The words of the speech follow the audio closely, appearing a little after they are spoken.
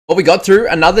Well, we got through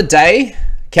another day.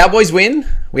 Cowboys win.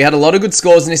 We had a lot of good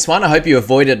scores in this one. I hope you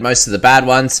avoided most of the bad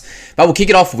ones. But we'll kick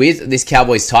it off with this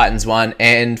Cowboys-Titans one.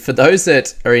 And for those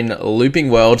that are in looping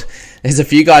world, there's a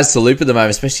few guys to loop at the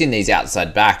moment, especially in these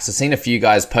outside backs. I've seen a few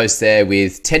guys post there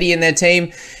with Teddy in their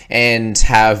team and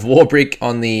have Warbrick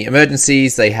on the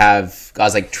emergencies. They have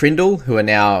guys like Trindle, who are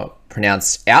now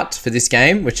pronounced out for this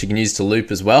game, which you can use to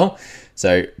loop as well.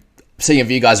 So seeing a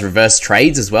few guys reverse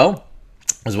trades as well.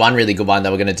 There's one really good one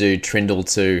that we're going to do Trindle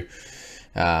to...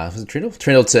 was it Trindle?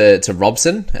 Trindle to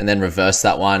Robson, and then reversed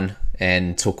that one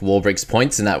and took Warbrick's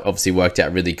points, and that obviously worked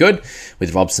out really good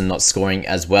with Robson not scoring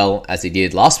as well as he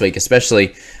did last week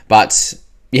especially. But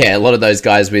yeah, a lot of those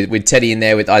guys with Teddy in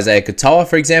there with Isaiah Katoa,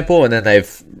 for example, and then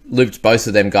they've looped both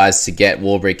of them guys to get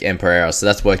Warbrick and Pereira, so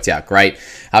that's worked out great.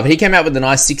 But he came out with a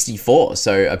nice 64,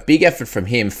 so a big effort from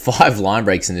him, 5 line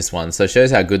breaks in this one, so it shows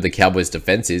how good the Cowboys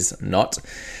defense is.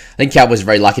 I think Cowboys are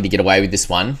very lucky to get away with this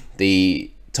one. The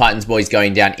Titans boys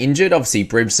going down injured. Obviously,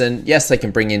 Brimson. Yes, they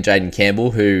can bring in Jaden Campbell,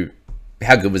 who,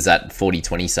 how good was that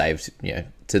 40-20 save? You know,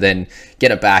 to then get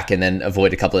it back and then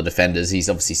avoid a couple of defenders. He's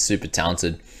obviously super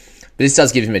talented. But this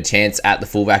does give him a chance at the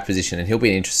fullback position, and he'll be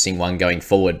an interesting one going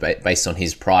forward based on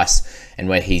his price and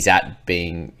where he's at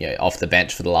being, you know, off the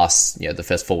bench for the last, you know, the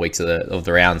first 4 weeks of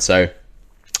the round, so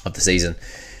of the season.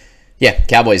 Yeah,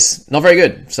 Cowboys not very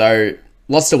good. So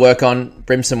lots to work on.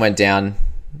 Brimson went down.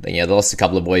 Yeah, they lost a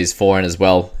couple of boys foreign as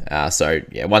well. So,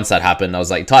 yeah, once that happened, I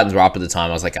was like, Titans were up at the time.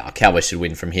 I was like, oh, Cowboys should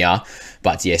win from here.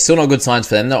 But, yeah, still not good signs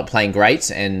for them. They're not playing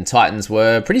great. And Titans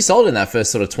were pretty solid in that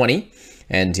first sort of 20.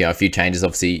 And, you know, a few changes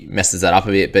obviously messes that up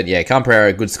a bit. But, yeah, Pereira,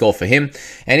 a good score for him.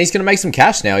 And he's going to make some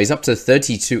cash now. He's up to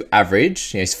 32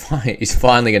 average. You know, he's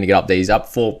finally going to get up there. He's up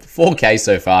 4K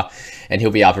so far. And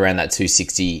he'll be up around that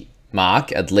 260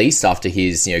 mark at least after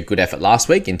his, you know, good effort last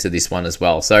week into this one as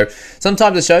well. So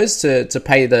sometimes it shows to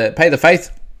pay the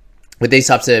faith with these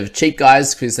types of cheap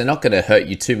guys, because they're not going to hurt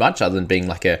you too much other than being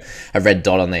like a red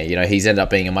dot on there. You know, he's ended up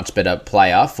being a much better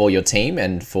player for your team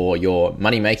and for your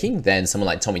money making than someone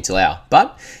like Tommy Talau.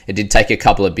 But it did take a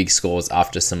couple of big scores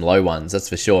after some low ones, that's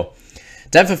for sure.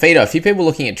 Dan Fafita, a few people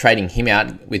looking at trading him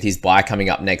out with his buy coming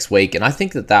up next week, and I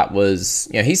think that was,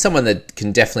 you know, he's someone that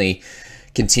can definitely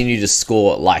continue to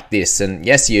score like this. And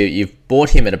yes, you've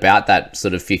bought him at about that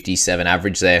sort of 57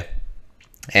 average there,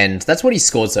 and that's what he's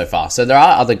scored so far. So there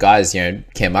are other guys, you know,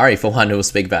 Cam Murray for one, who we'll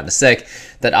speak about in a sec,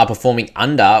 that are performing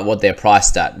under what they're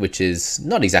priced at, which is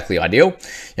not exactly ideal.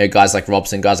 You know, guys like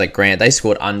Robson, guys like Grant, they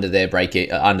scored under their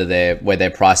where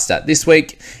they're priced at this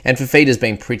week, and Fafita's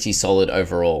been pretty solid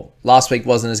overall. Last week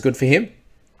wasn't as good for him,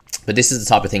 but this is the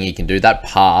type of thing he can do. That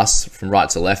pass from right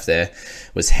to left there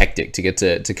was hectic to get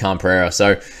to Pereira.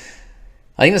 So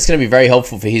I think that's going to be very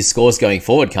helpful for his scores going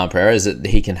forward, Pereira, is that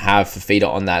he can have Fafita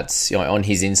on that, you know, on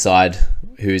his inside,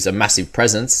 who's a massive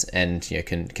presence and, you know,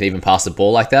 can even pass the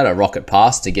ball like that, a rocket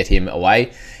pass to get him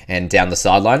away and down the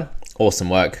sideline. Awesome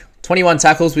work. 21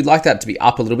 tackles, we'd like that to be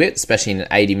up a little bit, especially in an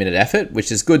 80-minute effort,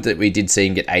 which is good that we did see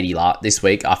him get 80 this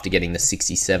week after getting the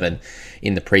 67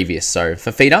 in the previous. So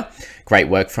Fafita, great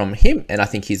work from him, and I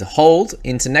think he's a hold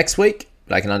into next week.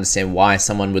 But I can understand why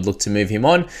someone would look to move him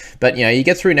on. But, you know, you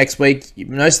get through next week,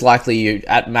 most likely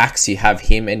at max you have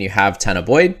him and you have Tanner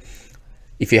Boyd.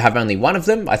 If you have only one of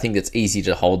them, I think it's easy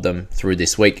to hold them through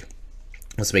this week.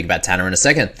 We'll speak about Tanner in a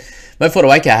second. Mo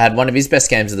Fotuaika had one of his best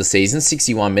games of the season,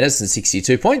 61 minutes and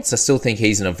 62 points. I still think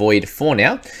he's an avoid for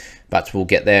now, but we'll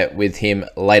get there with him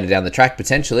later down the track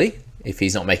potentially. If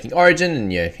he's not making Origin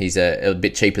and, you know, he's a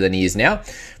bit cheaper than he is now,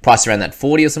 price around that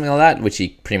 40 or something like that, which he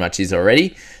pretty much is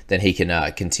already, then he can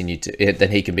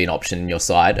then he can be an option in your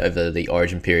side over the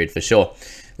Origin period for sure.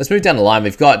 Let's move down the line.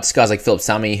 We've got guys like Philip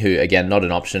Sami, who again not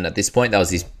an option at this point. That was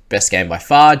his best game by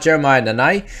far. Jeremiah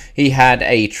Nane, he had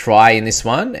a try in this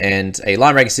one and a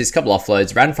line break assist, couple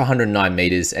offloads, ran for 109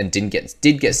 meters and did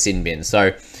get sin bin.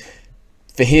 So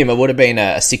for him, it would have been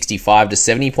a 65 to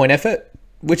 70 point effort,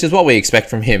 which is what we expect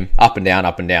from him, up and down,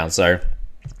 up and down. So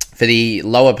for the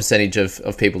lower percentage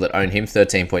of people that own him,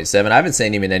 13.7, I haven't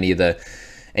seen him in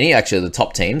any actually of the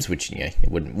top teams, which, you know, it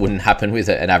wouldn't happen with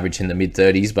an average in the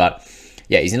mid-30s, but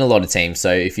yeah, he's in a lot of teams.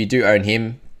 So if you do own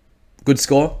him, good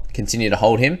score, continue to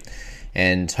hold him,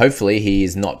 and hopefully he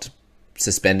is not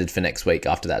suspended for next week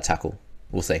after that tackle.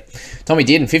 We'll see. Tommy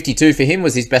Dearden, 52 for him,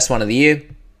 was his best one of the year.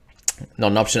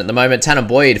 Not an option at the moment. Tanner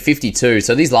Boyd, 52.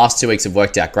 So these last 2 weeks have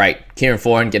worked out great. Kieran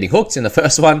Foran getting hooked in the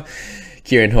first one.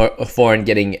 Kieran Foran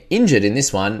getting injured in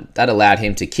this one. That allowed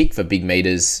him to kick for big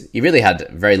meters. He really had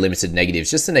very limited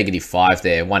negatives. Just a -5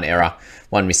 there. One error,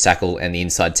 one missed tackle, and the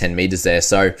inside 10 meters there.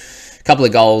 So a couple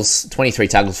of goals, 23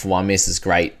 tackles for one miss is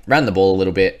great. Ran the ball a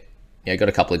little bit. You know, got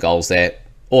a couple of goals there.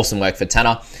 awesome work for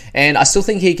Tanner. And I still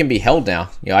think he can be held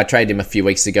now. I traded him a few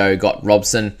weeks ago, got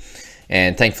Robson,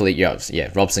 and thankfully,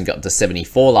 Robson got the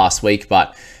 74 last week,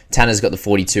 but Tanner's got the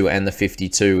 42 and the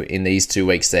 52 in these 2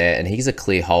 weeks there, and he's a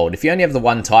clear hold. If you only have the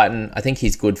one Titan, I think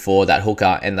he's good for that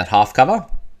hooker and that half cover.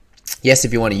 Yes,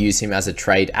 if you want to use him as a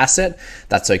trade asset,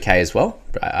 that's okay as well.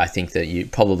 But I think that you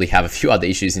probably have a few other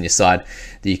issues in your side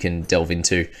that you can delve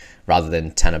into rather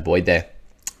than Tanner Boyd there.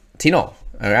 Tino,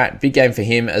 all right, big game for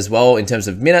him as well in terms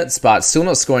of minutes, but still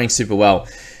not scoring super well.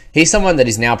 He's someone that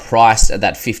is now priced at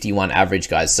that 51 average,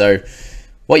 guys. So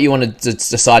what you want to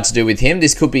decide to do with him,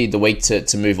 this could be the week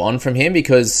to move on from him,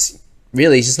 because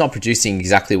really he's just not producing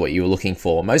exactly what you were looking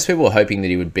for. Most people were hoping that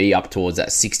he would be up towards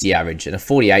that 60 average and a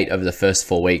 48 over the first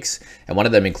 4 weeks, and one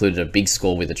of them included a big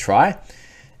score with a try.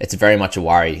 It's very much a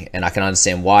worry, and I can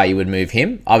understand why you would move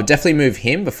him. I would definitely move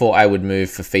him before I would move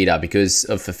Fafita because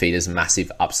of Fafita's massive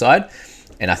upside.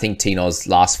 And I think Tino's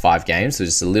last 5 games was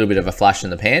just a little bit of a flash in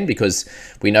the pan, because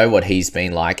we know what he's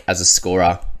been like as a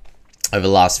scorer over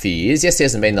the last few years. Yes, he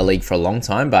hasn't been in the league for a long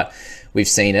time, but we've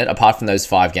seen it, apart from those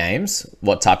 5 games,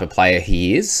 what type of player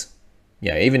he is.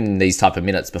 Even in these type of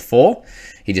minutes before,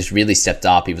 he just really stepped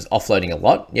up. He was offloading a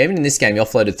lot. Even in this game, he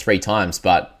offloaded 3 times,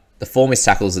 but the 4 missed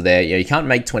tackles are there. You can't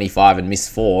make 25 and miss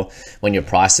 4 when you're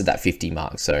priced at that 50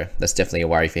 mark. So that's definitely a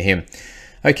worry for him.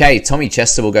 Okay, Tommy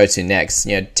Chester will go to next.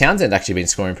 Townsend's actually been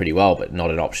scoring pretty well, but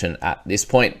not an option at this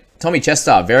point. Tommy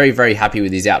Chester, very, very happy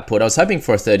with his output. I was hoping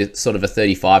for a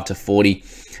 35 to 40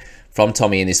 from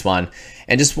Tommy in this one.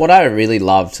 And just what I really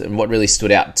loved and what really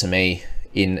stood out to me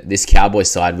in this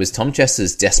Cowboys side was Tom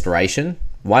Chester's desperation.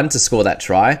 One, to score that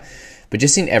try, but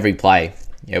just in every play.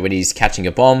 When he's catching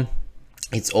a bomb,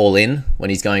 it's all in. When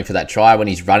he's going for that try, when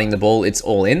he's running the ball, it's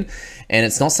all in. And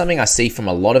it's not something I see from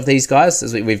a lot of these guys,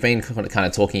 as we've been kind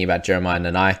of talking about Jeremiah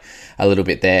Nanai a little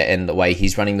bit there and the way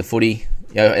he's running the footy.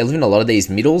 Even a lot of these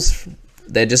middles,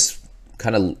 they're just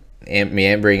kind of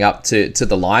meandering up to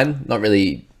the line, not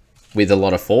really with a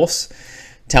lot of force.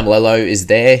 Tamalolo is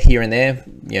there, here and there,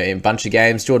 in a bunch of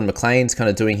games. Jordan McLean's kind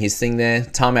of doing his thing there.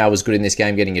 Tamau was good in this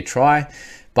game, getting a try.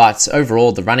 But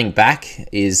overall, the running back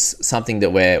is something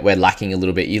that we're lacking a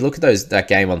little bit. You look at that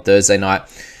game on Thursday night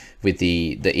with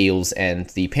the Eels and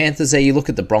the Panthers there. You look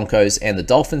at the Broncos and the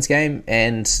Dolphins game,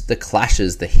 and the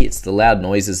clashes, the hits, the loud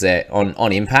noises there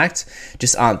on impact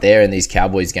just aren't there in these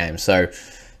Cowboys games. So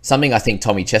something I think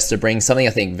Tommy Chester brings, something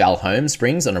I think Val Holmes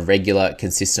brings on a regular,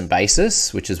 consistent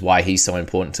basis, which is why he's so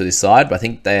important to this side. But I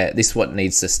think this is what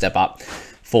needs to step up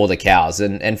for the Cows.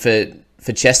 And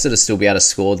for Chester to still be able to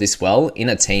score this well in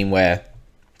a team where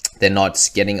they're not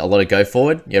getting a lot of go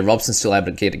forward. Robson's still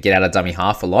able to get out of dummy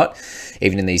half a lot,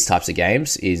 even in these types of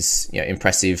games, is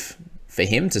impressive for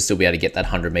him to still be able to get that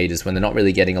 100 meters when they're not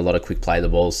really getting a lot of quick play the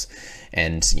balls,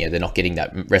 and they're not getting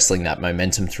wrestling that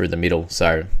momentum through the middle.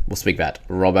 So we'll speak about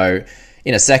Robbo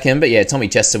in a second. But Tommy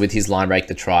Chester with his line break,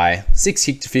 the try, 6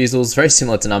 kick defusals, very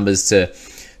similar to numbers to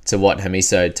what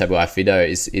Hamiso Tabuai-Fidow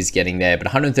is getting there. But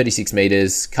 136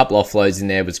 meters, couple offloads in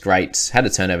there was great, had a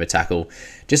turnover tackle,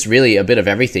 just really a bit of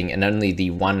everything, and only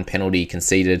the 1 penalty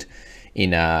conceded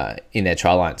in their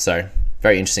try line. So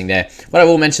very interesting there. What I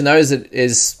will mention though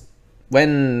is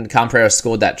when Camprera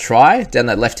scored that try down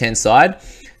that left-hand side,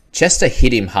 Chester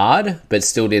hit him hard, but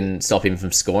still didn't stop him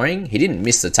from scoring. He didn't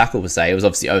miss the tackle per se, it was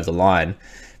obviously over the line,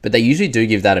 but they usually do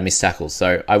give that a missed tackle,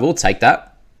 so I will take that.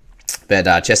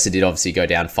 But Chester did obviously go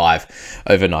down 5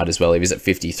 overnight as well. He was at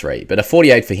 53. But a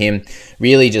 48 for him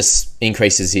really just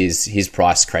increases his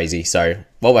price crazy. So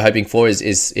what we're hoping for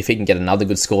is if he can get another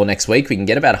good score next week, we can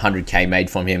get about 100k made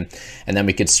from him. And then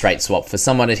we could straight swap for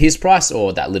someone at his price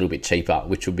or that little bit cheaper,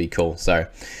 which would be cool. So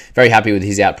very happy with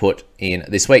his output in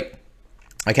this week.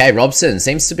 Okay, Robson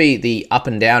seems to be the up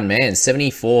and down man.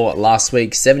 74 last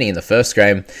week, 70 in the first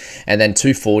game, and then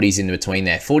 2 40s in between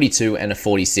there. 42 and a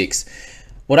 46.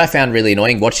 What I found really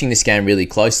annoying watching this game really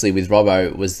closely with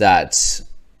Robbo was that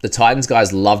the Titans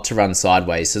guys love to run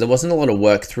sideways. So there wasn't a lot of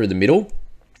work through the middle,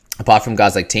 apart from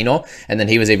guys like Tino. And then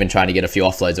he was even trying to get a few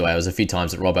offloads away. It was a few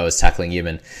times that Robbo was tackling him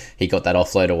and he got that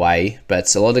offload away.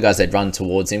 But a lot of the guys, they'd run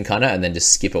towards him kind of and then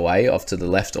just skip away off to the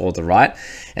left or the right.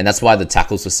 And that's why the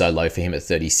tackles were so low for him at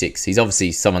 36. He's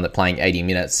obviously someone that playing 80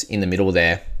 minutes in the middle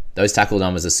there. Those tackle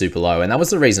numbers are super low, and that was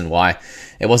the reason why.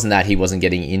 It wasn't that he wasn't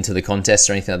getting into the contest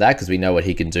or anything like that, because we know what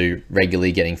he can do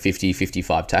regularly, getting 50,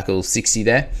 55 tackles, 60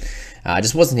 there. It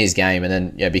just wasn't his game, and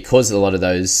then because of a lot of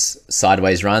those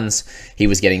sideways runs, he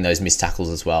was getting those missed tackles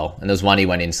as well. And there was one he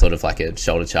went in sort of like a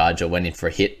shoulder charge or went in for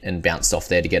a hit and bounced off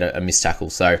there to get a missed tackle.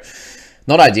 So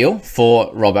not ideal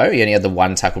for Robbo. He only had the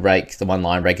 1 tackle break, the 1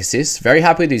 line break assist. Very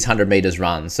happy with his 100 meters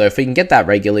run. So if we can get that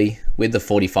regularly with the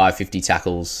 45, 50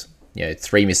 tackles, You know,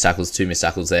 3 missed tackles, 2 missed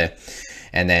tackles there.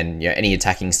 And then, you know, any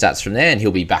attacking stats from there, and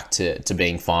he'll be back to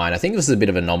being fine. I think this is a bit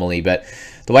of an anomaly, but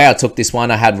the way I took this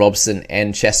one, I had Robson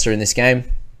and Chester in this game.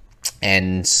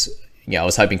 And, you know, I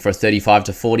was hoping for a 35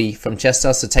 to 40 from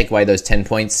Chester. So take away those 10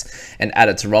 points and add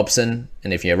it to Robson.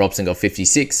 And if, you know, Robson got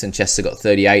 56 and Chester got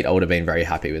 38, I would have been very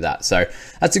happy with that. So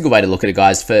that's a good way to look at it,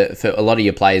 guys. For a lot of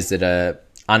your players that are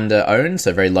under-owned,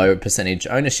 so very low percentage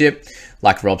ownership,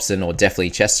 like Robson or definitely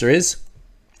Chester is,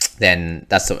 then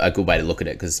that's a good way to look at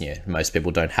it, because, you know, most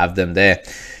people don't have them there.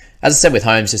 As I said with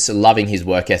Holmes, just loving his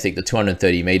work ethic, the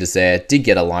 230 meters there, did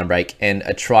get a line break and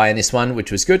a try in this one,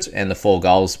 which was good, and the 4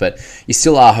 goals, but you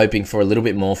still are hoping for a little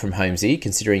bit more from Holmesy,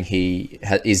 considering he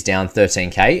is down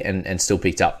 13k and still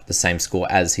picked up the same score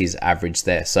as his average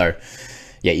there. So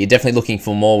yeah, you're definitely looking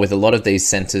for more with a lot of these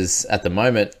centers at the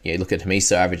moment. You look at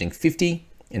Hamiso averaging 50,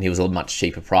 and he was a much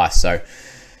cheaper price. So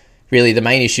really, the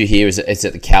main issue here is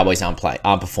that the Cowboys aren't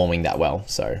performing that well.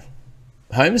 So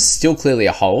Holmes still clearly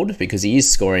a hold, because he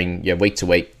is scoring, you know, week to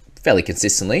week fairly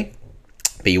consistently.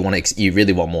 But you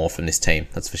really want more from this team,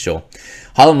 that's for sure.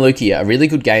 Harlem Lukia, a really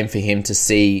good game for him to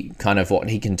see kind of what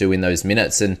he can do in those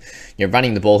minutes. And, you know,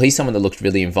 running the ball, he's someone that looked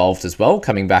really involved as well,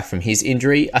 coming back from his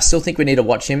injury. I still think we need to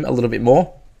watch him a little bit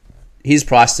more. He's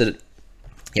priced at,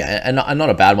 yeah, and not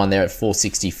a bad one there at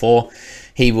 464.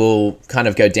 He will kind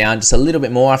of go down just a little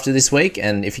bit more after this week,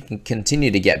 and if he can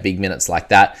continue to get big minutes like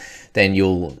that, then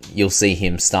you'll see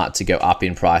him start to go up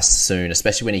in price soon,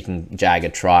 especially when he can jag a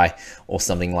try or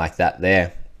something like that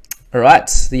there. All right,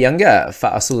 the younger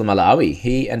Fa'asula Malawi,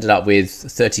 he ended up with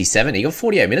 37. He got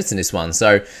 48 minutes in this one,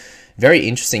 so very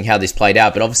interesting how this played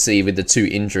out. But obviously with the 2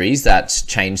 injuries, that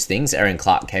changed things. Aaron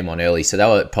Clark came on early, so they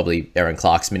were probably Aaron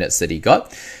Clark's minutes that he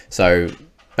got. So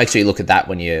make sure you look at that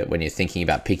when you're thinking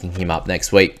about picking him up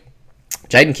next week.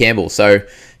 Jaden Campbell, so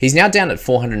he's now down at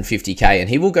 450k, and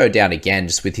he will go down again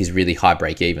just with his really high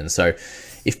break even. So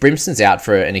if Brimson's out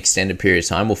for an extended period of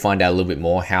time, we'll find out a little bit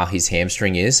more how his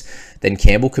hamstring is. Then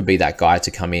Campbell could be that guy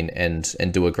to come in and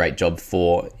do a great job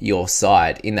for your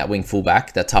side in that wing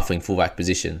fullback, that tough wing fullback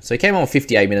position. So he came on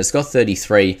 58 minutes, got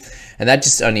 33, and that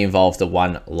just only involved the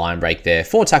 1 line break there.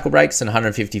 4 tackle breaks and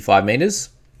 155 meters.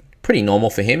 Pretty normal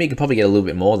for him. He could probably get a little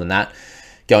bit more than that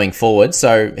going forward.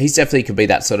 So he's definitely could be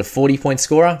that sort of 40-point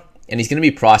scorer, and he's going to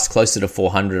be priced closer to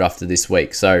 400 after this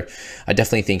week. So I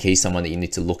definitely think he's someone that you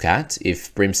need to look at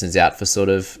if Brimson's out for sort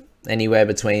of anywhere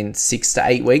between 6 to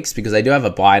 8 weeks, because they do have a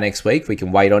bye next week. We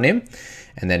can wait on him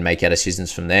and then make our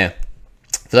decisions from there.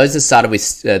 For those that started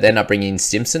with, they ended up bringing in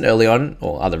Thompson early on,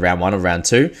 or either round 1 or round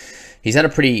 2. He's had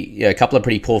a couple of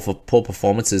pretty poor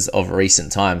performances of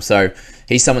recent times. So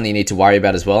he's someone that you need to worry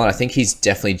about as well. And I think he's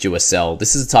definitely due a sell.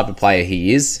 This is the type of player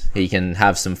he is. He can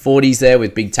have some 40s there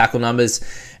with big tackle numbers,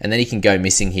 and then he can go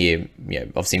missing here. You know,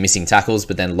 obviously missing tackles,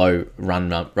 but then low run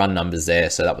numbers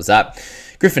there. So that was that.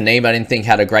 Griffin Neeb, I didn't think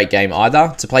had a great game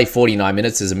either. To play 49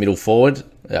 minutes as a middle forward,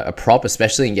 a prop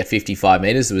especially, and get 55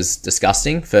 meters was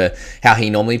disgusting for how he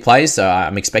normally plays. So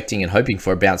I'm expecting and hoping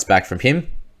for a bounce back from him.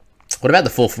 What about the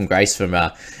fall from grace from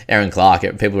Aaron Clark?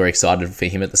 People were excited for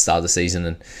him at the start of the season,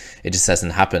 and it just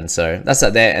hasn't happened. So that's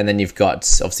that there. And then you've got,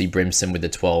 obviously, Brimson with the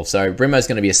 12. So Brimo's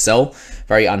going to be a sell.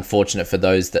 Very unfortunate for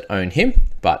those that own him,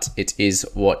 but it is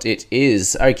what it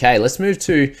is. Okay, let's move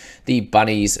to the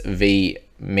Bunnies v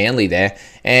Manly there.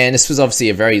 And this was obviously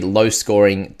a very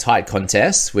low-scoring, tight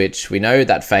contest, which we know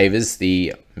that favours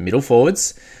the middle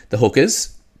forwards, the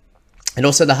hookers, and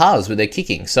also the halves with their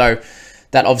kicking. So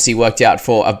that obviously worked out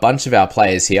for a bunch of our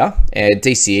players here.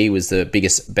 DCE was the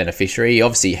biggest beneficiary. He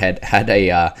obviously had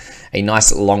a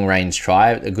nice long-range try,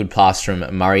 a good pass from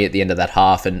Murray at the end of that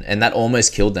half, and that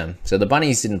almost killed them. So the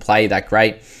Bunnies didn't play that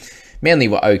great. Manly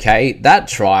were okay. That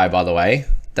try, by the way,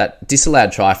 that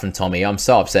disallowed try from Tommy, I'm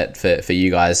so upset for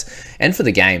you guys and for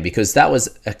the game, because that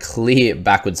was a clear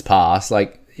backwards pass.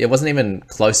 Like, it wasn't even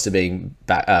close to being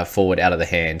forward out of the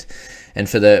hand. And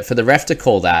for the ref to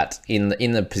call that in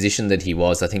the position that he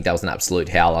was, I think that was an absolute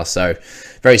howler. So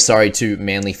very sorry to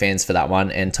Manly fans for that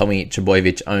one. And Tommy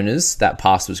Trbojevic owners, that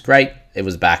pass was great. It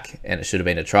was back, and it should have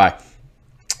been a try.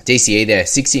 DCE there,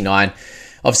 69.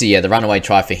 Obviously, yeah, the runaway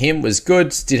try for him was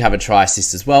good. Did have a try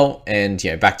assist as well. And,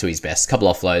 you know, back to his best. Couple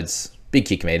offloads, big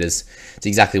kick meters. It's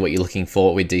exactly what you're looking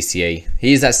for with DCE.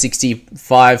 He is that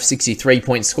 65, 63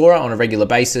 point scorer on a regular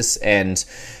basis. And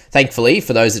thankfully,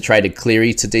 for those that traded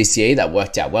Cleary to DCE, that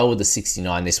worked out well with the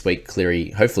 69 this week.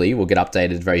 Cleary, hopefully, will get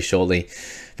updated very shortly.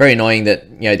 Very annoying that,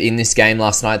 you know, in this game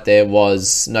last night, there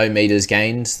was no meters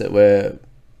gained that were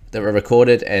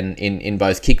recorded, and in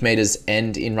both kick meters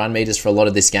and in run meters for a lot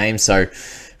of this game. So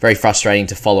very frustrating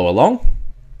to follow along.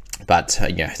 But,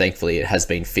 thankfully it has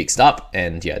been fixed up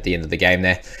and, at the end of the game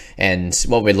there. And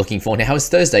what we're looking for now is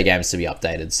Thursday games to be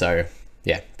updated. So,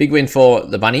 big win for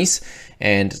the Bunnies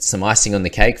and some icing on the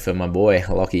cake for my boy,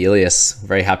 Lockie Ilias.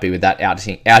 Very happy with that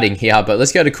outing here. But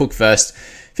let's go to Cook first.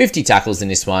 50 tackles in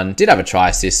this one. Did have a try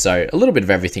assist, so a little bit of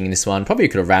everything in this one. Probably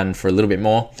could have ran for a little bit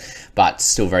more, but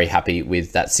still very happy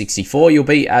with that 64. You'll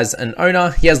be as an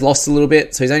owner. He has lost a little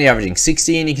bit, so he's only averaging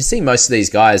 60, and you can see most of these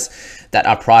guys that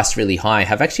are priced really high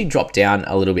have actually dropped down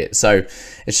a little bit. So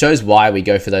it shows why we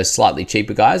go for those slightly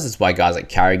cheaper guys. It's why guys like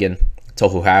Carrigan,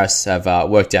 Tohu Harris have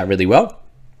worked out really well.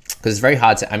 Because it's very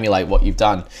hard to emulate what you've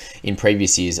done in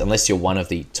previous years unless you're one of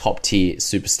the top tier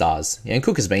superstars. And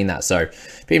Cook has been that. So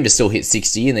for him to still hit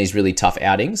 60 in these really tough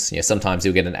outings, sometimes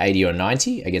he'll get an 80 or a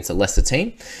 90 against a lesser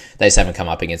team. They just haven't come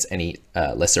up against any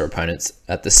lesser opponents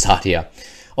at the start here.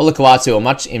 Olakau'atu, a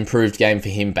much improved game for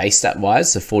him base stat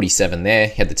wise. So 47 there.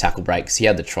 He had the tackle breaks. He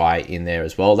had the try in there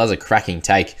as well. That was a cracking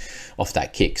take off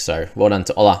that kick. So well done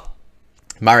to Ola.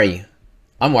 Murray.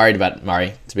 I'm worried about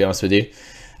Murray, to be honest with you.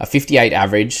 A 58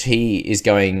 average, he is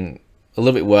going a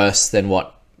little bit worse than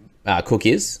what Cook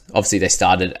is. Obviously, they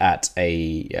started at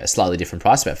a slightly different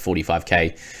price, about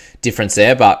 45k difference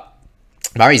there. But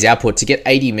Murray's output to get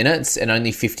 80 minutes and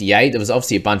only 58, there was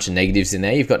obviously a bunch of negatives in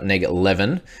there. You've got negative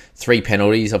 11, 3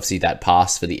 penalties, obviously that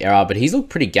pass for the error. But he's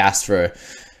looked pretty gassed for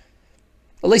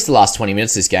at least the last 20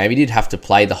 minutes of this game. He did have to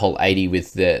play the whole 80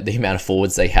 with the amount of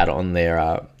forwards they had on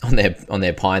their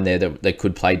pine there that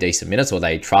could play decent minutes, or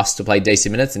they trust to play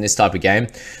decent minutes in this type of game.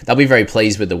 They'll be very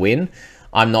pleased with the win.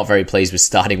 I'm not very pleased with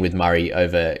starting with Murray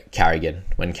over Carrigan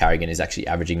when Carrigan is actually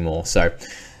averaging more. So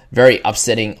very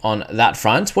upsetting on that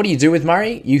front. What do you do with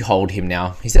Murray? You hold him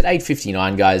now. He's at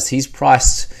 859, guys. He's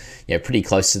priced pretty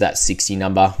close to that 60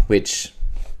 number, which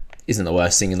isn't the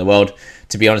worst thing in the world,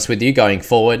 to be honest with you, going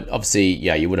forward. Obviously,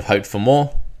 you would have hoped for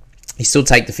more. You still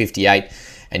take the 58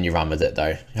 and you run with it,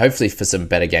 though. Hopefully for some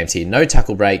better games here. No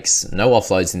tackle breaks, no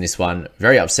offloads in this one.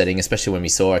 Very upsetting, especially when we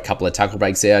saw a couple of tackle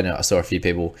breaks there. I know I saw a few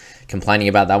people complaining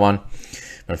about that one.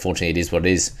 But unfortunately, it is what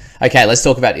it is. Okay, let's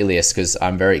talk about Ilias, because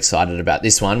I'm very excited about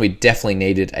this one. We definitely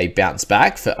needed a bounce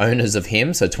back for owners of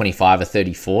him. So 25 or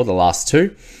 34, the last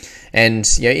two. And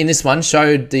in this one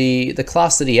showed the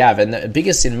class that he have. And the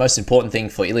biggest and most important thing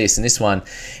for Ilias in this one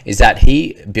is that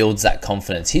he builds that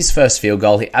confidence. His first field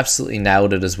goal, he absolutely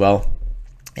nailed it as well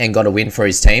and got a win for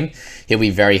his team. He'll be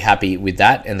very happy with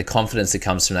that, and the confidence that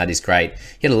comes from that is great.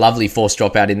 He had a lovely forced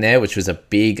dropout in there, which was a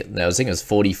big, I think it was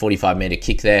 45 meter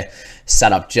kick there,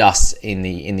 sat up just in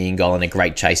the in goal, and a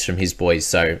great chase from his boys.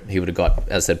 So he would have got,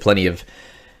 as I said, plenty of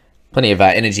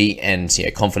energy and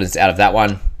confidence out of that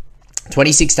one.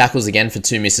 26 tackles again for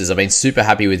 2 misses. I've been super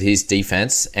happy with his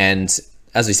defense, and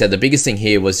as we said, the biggest thing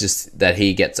here was just that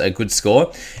he gets a good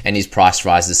score and his price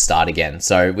rises start again.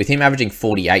 So with him averaging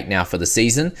 48 now for the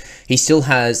season, he still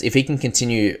has, if he can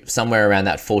continue somewhere around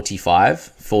that 45,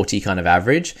 40 kind of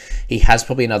average, he has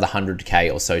probably another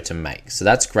 100k or so to make. So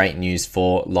that's great news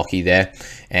for Lockie there,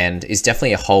 and is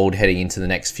definitely a hold heading into the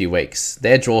next few weeks.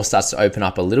 Their draw starts to open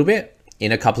up a little bit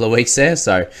in a couple of weeks there,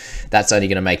 so that's only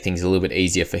going to make things a little bit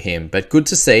easier for him. But good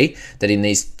to see that in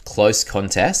these close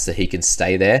contests that he can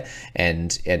stay there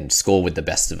and score with the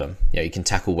best of them. You can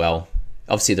tackle well.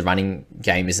 Obviously the running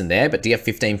game isn't there, but to get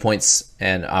 15 points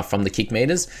and from the kick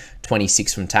meters,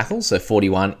 26 from tackle, so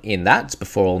 41 in that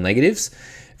before all negatives.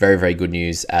 Very, very good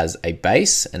news as a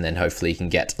base, and then hopefully he can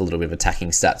get a little bit of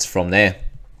attacking stats from there.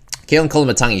 Keelan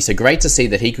Kolomatangi, so great to see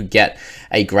that he could get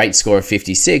a great score of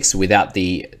 56 without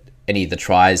any of the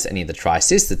tries, any of the try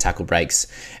assists, the tackle breaks,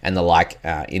 and the like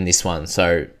in this one.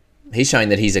 So he's showing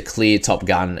that he's a clear top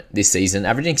gun this season,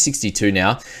 averaging 62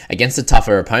 now against the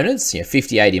tougher opponents.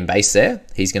 58 in base there.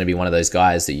 He's going to be one of those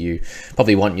guys that you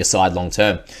probably want in your side long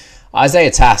term.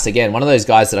 Isaiah Tass, again, one of those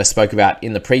guys that I spoke about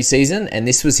in the preseason, and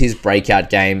this was his breakout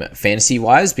game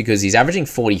fantasy-wise because he's averaging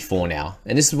 44 now.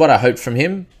 And this is what I hoped from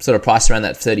him, sort of priced around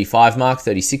that 35 mark,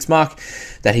 36 mark,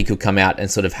 that he could come out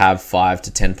and sort of have 5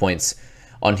 to 10 points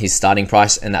on his starting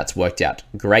price, and that's worked out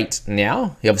great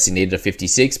now. He obviously needed a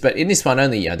 56, but in this one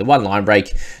only, the one line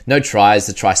break, no tries,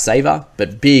 the try saver,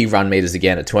 but big run meters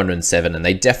again at 207, and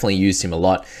they definitely used him a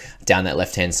lot down that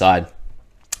left-hand side.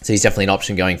 So he's definitely an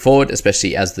option going forward,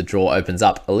 especially as the draw opens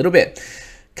up a little bit.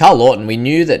 Carl Lawton, we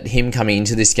knew that him coming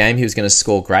into this game, he was going to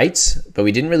score great, but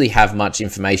we didn't really have much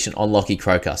information on Lockie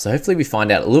Croker. So hopefully we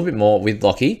find out a little bit more with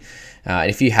Lockie And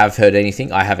if you have heard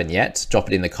anything, I haven't yet, drop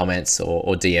it in the comments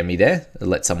or DM me there,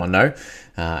 let someone know.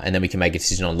 And then we can make a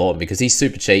decision on Lawton, because he's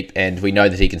super cheap and we know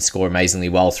that he can score amazingly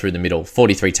well through the middle.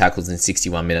 43 tackles in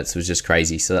 61 minutes was just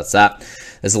crazy. So that's that.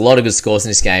 There's a lot of good scores in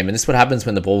this game, and this is what happens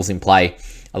when the ball's in play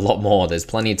a lot more. There's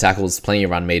plenty of tackles, plenty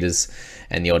of run meters,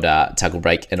 and the odd tackle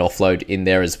break and offload in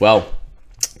there as well.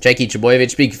 Jakey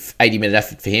Trbojevic, big 80-minute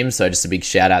effort for him, so just a big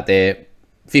shout out there.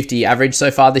 50 average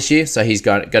so far this year, so he's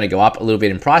going to go up a little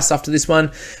bit in price after this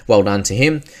one. Well done to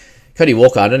him. Cody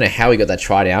Walker, I don't know how he got that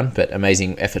try down, but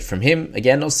amazing effort from him.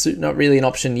 Again, not really an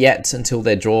option yet until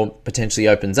their draw potentially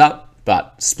opens up,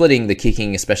 but splitting the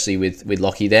kicking, especially with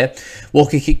Lockie there.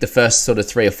 Walker kicked the first sort of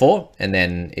 3 or 4, and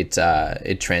then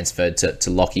it transferred to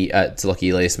Lockie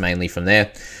Elias mainly from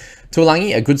there.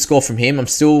 Tuolangi, a good score from him. I'm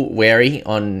still wary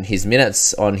on his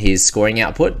minutes, on his scoring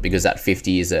output, because that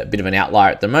 50 is a bit of an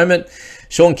outlier at the moment.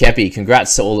 Sean Kepi,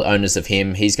 congrats to all the owners of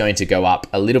him. He's going to go up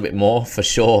a little bit more for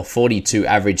sure. 42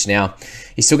 average now.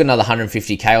 He's still got another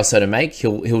 150k or so to make.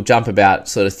 He'll jump about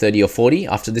sort of 30 or 40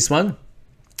 after this one,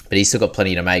 but he's still got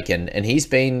plenty to make, and he's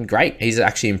been great. He's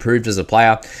actually improved as a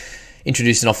player.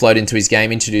 Introduced an offload into his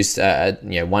game. Introduced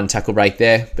one tackle break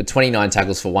there, but 29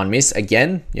 tackles for 1 miss.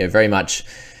 Again, very much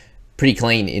pretty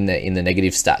clean in the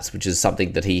negative stats, which is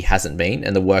something that he hasn't been,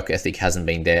 and the work ethic hasn't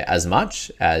been there as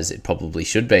much as it probably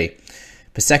should be.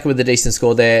 Paseka with a decent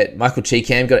score there. Michael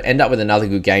Cheekham got to end up with another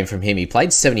good game from him. He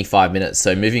played 75 minutes,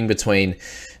 so moving between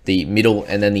the middle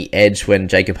and then the edge when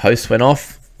Jacob Host went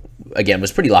off, again,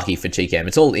 was pretty lucky for Cheekham.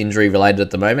 It's all injury related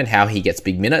at the moment, how he gets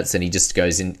big minutes, and he just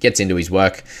gets into his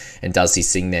work and does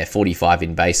his thing there. 45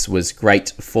 in base was great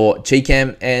for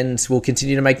Cheekham and will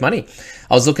continue to make money.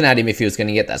 I was looking at him if he was going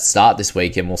to get that start this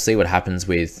week, and we'll see what happens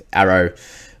with Arrow,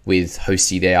 with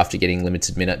Hosty there after getting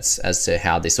limited minutes as to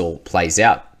how this all plays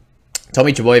out.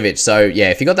 Tommy Trbojevic, so yeah,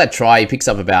 if he got that try, he picks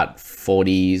up about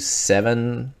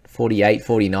 47, 48,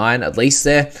 49 at least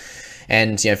there.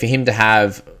 And, for him to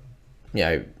have,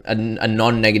 a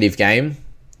non-negative game,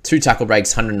 2 tackle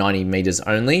breaks, 190 meters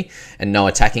only, and no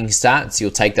attacking stats,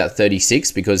 you'll take that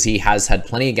 36, because he has had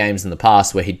plenty of games in the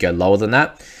past where he'd go lower than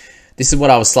that. This is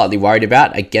what I was slightly worried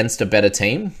about against a better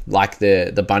team like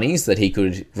the Bunnies, that he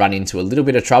could run into a little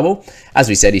bit of trouble. As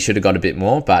we said, he should have got a bit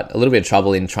more, but a little bit of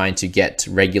trouble in trying to get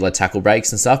regular tackle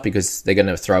breaks and stuff, because they're going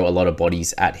to throw a lot of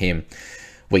bodies at him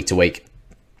week to week.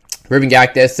 Ruben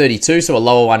Garrick there, 32, so a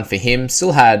lower one for him.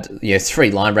 Still had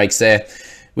 3 line breaks there,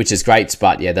 which is great,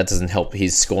 but yeah, that doesn't help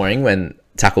his scoring when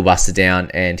tackle busted down,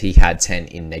 and he had 10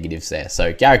 in negatives there.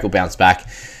 So Garrick will bounce back,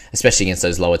 especially against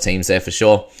those lower teams there for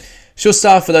sure.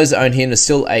 Schuster, for those that own him, there's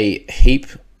still a heap.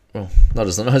 Well, not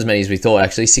as many as we thought,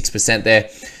 actually. 6% there.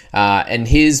 And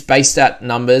his base stat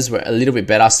numbers were a little bit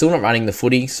better. Still not running the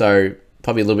footy, so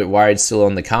probably a little bit worried still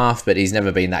on the calf, but he's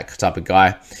never been that type of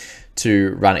guy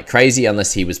to run it crazy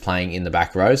unless he was playing in the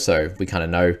back row. So we kind of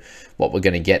know what we're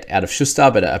going to get out of Schuster,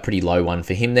 but a pretty low one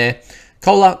for him there.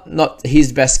 Kohler, not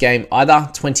his best game either.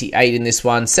 28 in this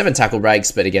one, 7 tackle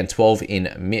breaks, but again 12 in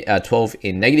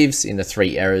negatives in the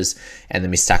 3 errors and the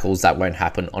missed tackles. That won't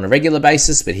happen on a regular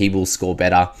basis, but he will score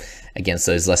better against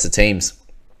those lesser teams.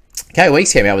 Kay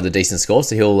Weeks came out with a decent score,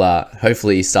 so he'll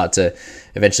hopefully start to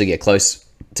eventually get close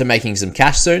to making some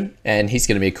cash soon, and he's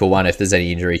going to be a cool one if there's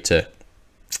any injury to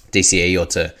DCE or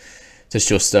to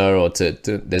Schuster or to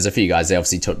there's a few guys there.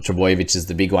 Obviously, Trbojevic is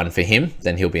the big one for him.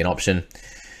 Then he'll be an option.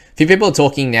 A few people are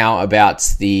talking now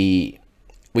about the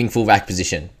wing fullback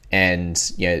position and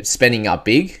spending up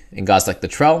big in guys like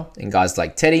Latrell and guys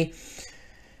like Teddy.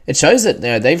 It shows that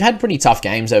they've had pretty tough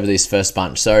games over this first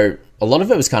bunch. So a lot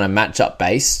of it was kind of matchup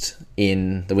based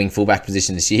in the wing fullback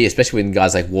position this year, especially when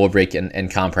guys like Warbrick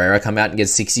and Khan Pereira come out and get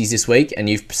 60s this week, and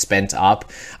you've spent up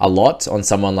a lot on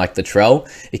someone like Latrell.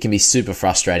 It can be super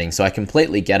frustrating. So I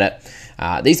completely get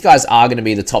it. These guys are going to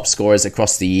be the top scorers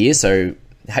across the year. So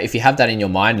if you have that in your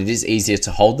mind, it is easier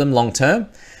to hold them long term,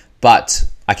 but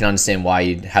I can understand why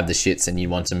you'd have the shits and you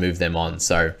want to move them on.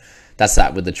 So that's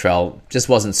that with the Latrell. Just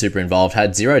wasn't super involved.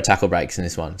 Had 0 tackle breaks in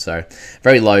this one. So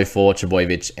very low for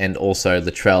Trbojevic and also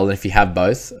Latrell. And if you have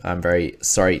both, I'm very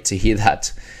sorry to hear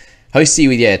that. Hosty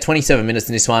with, 27 minutes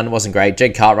in this one. Wasn't great.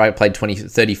 Jed Cartwright played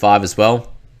 35 as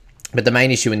well. But the main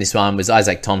issue in this one was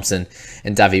Isaac Thompson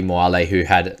and Davi Moale, who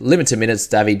had limited minutes.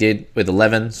 Davi did with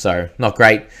 11, so not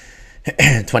great.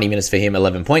 20 minutes for him,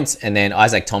 11 points. And then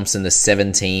Isaac Thompson, the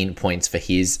 17 points for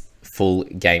his full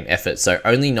game effort. So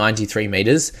only 93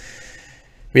 meters.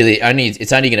 Really,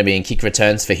 it's only going to be in kick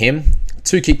returns for him.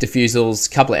 2 kick defusals,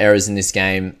 couple of errors in this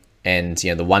game, and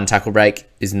the 1 tackle break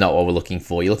is not what we're looking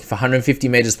for. You're looking for 150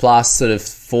 meters plus, sort of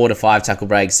 4 to 5 tackle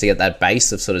breaks to get that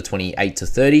base of sort of 28 to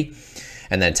 30,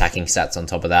 and then attacking stats on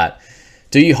top of that.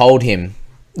 Do you hold him?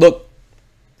 Look,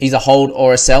 he's a hold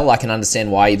or a sell. I can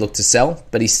understand why you look to sell,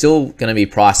 but he's still going to be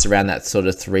priced around that sort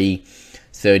of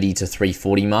 330 to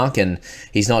 340 mark, and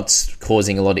he's not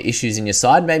causing a lot of issues in your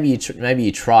side. Maybe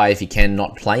you try if you can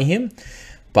not play him,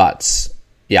 but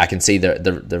yeah, I can see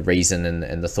the reason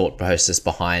and the thought process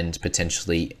behind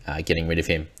potentially getting rid of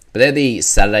him. But they're the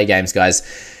Saturday games, guys.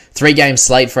 3-game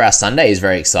slate for our Sunday is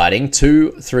very exciting.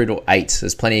 2 through to 8.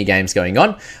 There's plenty of games going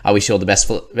on. I wish you all the best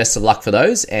of luck for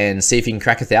those, and see if you can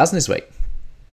crack 1,000 this week.